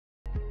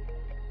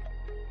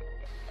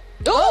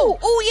Oh!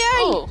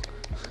 Oh,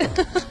 yay!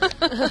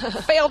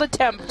 Oh. Failed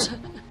attempt.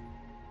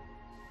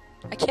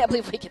 I can't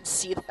believe we can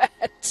see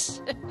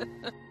that.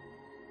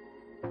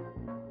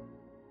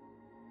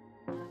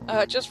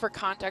 Just for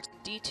context,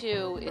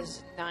 D2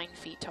 is 9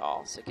 feet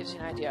tall, so it gives you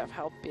an idea of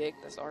how big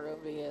this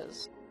ROV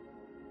is.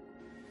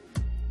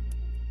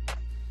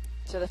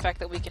 So the fact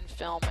that we can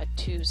film a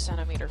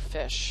 2-centimeter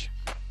fish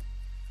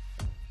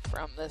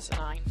from this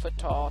 9-foot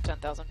tall,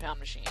 10,000-pound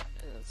machine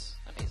is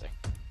amazing.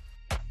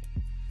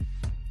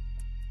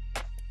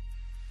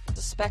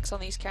 The specs on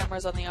these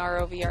cameras on the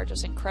ROV are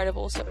just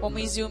incredible. So when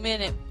we zoom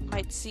in, it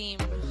might seem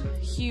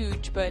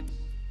huge, but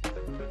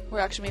we're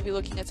actually maybe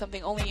looking at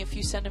something only a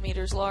few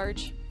centimeters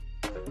large.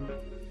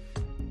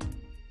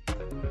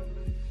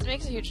 It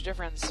makes a huge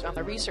difference on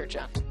the research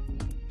end.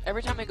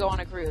 Every time we go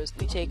on a cruise,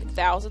 we take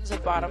thousands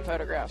of bottom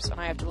photographs, and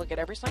I have to look at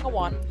every single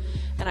one,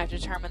 and I have to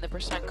determine the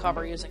percent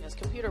cover using this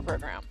computer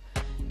program.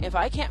 If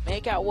I can't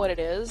make out what it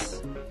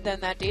is,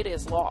 then that data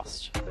is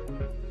lost.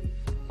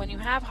 When you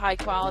have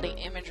high-quality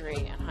imagery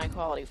and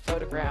high-quality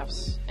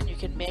photographs, and you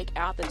can make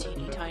out the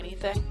teeny tiny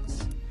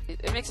things,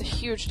 it makes a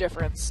huge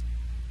difference